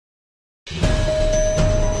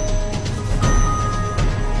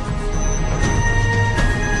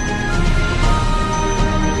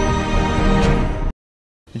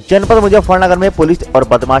जनपद मुजफ्फरनगर में पुलिस और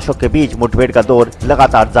बदमाशों के बीच मुठभेड़ का दौर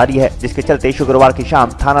लगातार जारी है, जिसके चलते शुक्रवार की शाम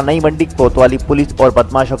थाना नई मंडी कोतवाली पुलिस और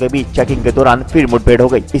बदमाशों के बीच चेकिंग के दौरान फिर मुठभेड़ हो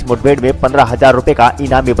गई। इस मुठभेड़ में 15,000 रुपए का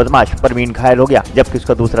इनामी बदमाश परवीन घायल हो गया, जबकि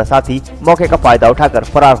उसका दूसरा साथी मौके का फायदा उठाकर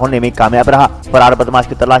फरार होने में कामयाब रहा। फरार बदमाश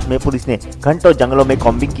की तलाश में पुलिस ने घंटों जंगलों में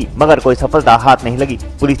कॉम्बिंग की, मगर कोई सफलता हाथ नहीं लगी।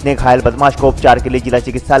 पुलिस ने घायल बदमाश को उपचार के लिए जिला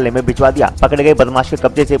चिकित्सालय में भिजवा दिया। पकड़े गए बदमाश के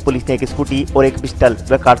कब्जे से पुलिस ने एक स्कूटी और एक पिस्टल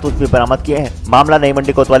व कारतूस भी बरामद किए हैं। मामला नई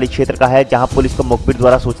मंडी कोतवाली क्षेत्र का है, जहां पुलिस को मुखबिर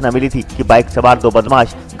द्वारा सूचना मिली थी कि बाइक सवार 2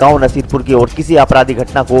 बदमाश गांव नसीरपुर की ओर किसी आपराधिक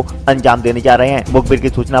घटना को अंजाम देने जा रहे हैं। मुखबिर की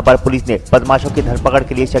सूचना पर पुलिस ने बदमाशों की धरपकड़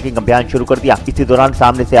के लिए चेकिंग अभियान शुरू कर दिया। इसी दौरान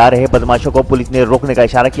सामने से आ रहे बदमाशों को पुलिस ने रोकने का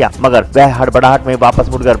इशारा किया, मगर वह हड़बड़ाहट में वापस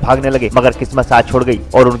मुड़कर भागने लगे, मगर किस्मत साथ छोड़ गई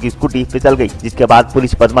और उनकी स्कूटी फिसल गई। जिसके बाद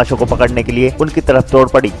पुलिस बदमाशों को पकड़ने के लिए उनकी तरफ दौड़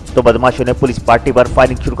पड़ी तो बदमाशों ने पुलिस पार्टी पर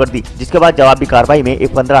फायरिंग शुरू कर दी, जिसके बाद जवाबी कार्रवाई में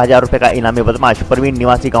एक 15,000 रुपए का इनामी बदमाश परवीन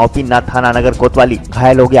निवासी गाँव पीन्ना थाना नगर कोतवाली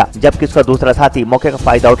घायल हो गया, जबकि उसका दूसरा साथी मौके का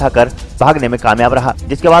फायदा उठाकर भागने में कामयाब रहा।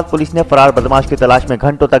 जिसके बाद पुलिस ने फरार बदमाश की तलाश में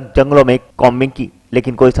घंटों तक जंगलों में कॉम्बिंग की,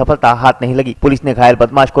 लेकिन कोई सफलता हाथ नहीं लगी। पुलिस ने घायल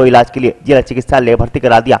बदमाश को इलाज के लिए जिला चिकित्सालय भर्ती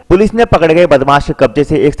करा दिया। पुलिस ने पकड़े गए बदमाश के कब्जे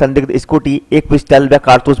से एक संदिग्ध स्कूटी, एक पिस्टल व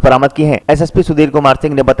कारतूस बरामद किए हैं। एसएसपी सुधीर कुमार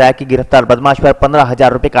सिंह ने बताया कि गिरफ्तार बदमाश पर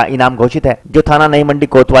 15,000 रुपए का इनाम घोषित है, जो थाना नई मंडी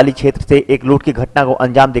कोतवाली क्षेत्र से एक लूट की घटना को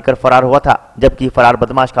अंजाम देकर फरार हुआ था। जबकि फरार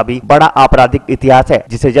बदमाश का भी बड़ा आपराधिक इतिहास है,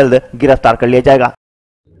 जिसे जल्द गिरफ्तार कर लिया जाएगा।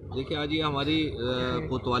 देखिए, आज ये हमारी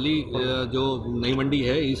कोतवाली जो नई मंडी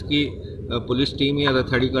है, इसकी पुलिस टीम या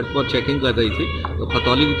रथड़ी कट पर चेकिंग कर रही थी। तो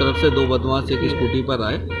खतौली की तरफ से 2 बदमाश एक स्कूटी पर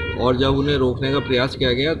आए और जब उन्हें रोकने का प्रयास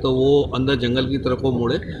किया गया तो वो अंदर जंगल की तरफ को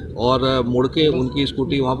मुड़े और मुड़ के उनकी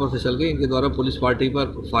स्कूटी वहाँ पर फिसल गई। इनके द्वारा पुलिस पार्टी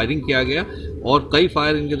पर फायरिंग किया गया और कई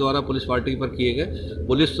फायर इनके द्वारा पुलिस पार्टी पर किए गए।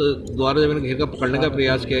 पुलिस द्वारा जब इन्हें घेर कर पकड़ने का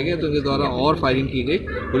प्रयास किया गया तो इनके द्वारा और फायरिंग की गई।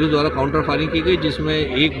 पुलिस द्वारा काउंटर फायरिंग की गई, जिसमें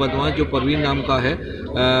एक बदमाश जो परवीन नाम का है,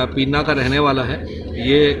 पीन्ना का रहने वाला है,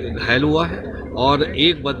 ये घायल हुआ है और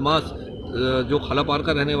एक बदमाश जो खलापार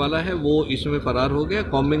का रहने वाला है वो इसमें फरार हो गया।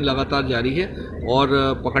 कॉम्बिंग लगातार जारी है और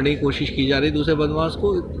पकड़ने की कोशिश की जा रही है दूसरे बदमाश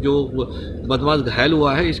को। जो बदमाश घायल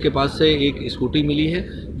हुआ है, इसके पास से एक स्कूटी मिली है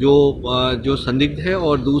जो संदिग्ध है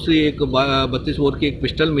और दूसरी एक 32 बोर की एक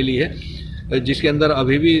पिस्टल मिली है, जिसके अंदर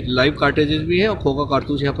अभी भी लाइव कार्टेजेस भी हैं और खोखा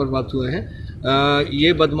कारतूस यहाँ पर प्राप्त हुए हैं।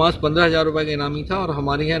 ये बदमाश 15,000 रुपये का इनामी था और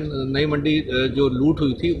हमारे यहाँ नई मंडी जो लूट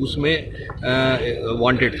हुई थी उसमें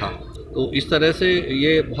वांटेड था। तो इस तरह से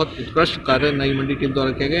ये बहुत उत्कृष्ट कार्य नई मंडी टीम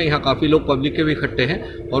द्वारा किया गया। यहाँ काफ़ी लोग पब्लिक के भी इकट्ठे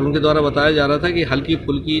हैं और उनके द्वारा बताया जा रहा था कि हल्की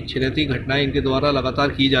फुल्की छिनैती घटनाएं इनके द्वारा लगातार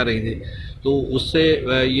की जा रही थी। तो उससे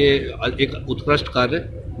ये एक उत्कृष्ट कार्य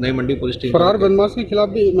नई मंडी पुलिस टीम। फरार बदमाश के खिलाफ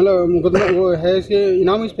भी मतलब मुकदमा वो है, इसके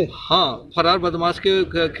इनाम इस पे? हाँ, फरार बदमाश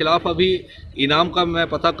के खिलाफ अभी इनाम का मैं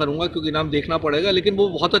पता करूंगा, क्योंकि इनाम देखना पड़ेगा, लेकिन वो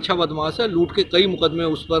बहुत अच्छा बदमाश है। लूट के कई मुकदमे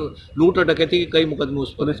उस पर, लूट और डकैती के कई मुकदमे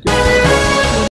उस पर।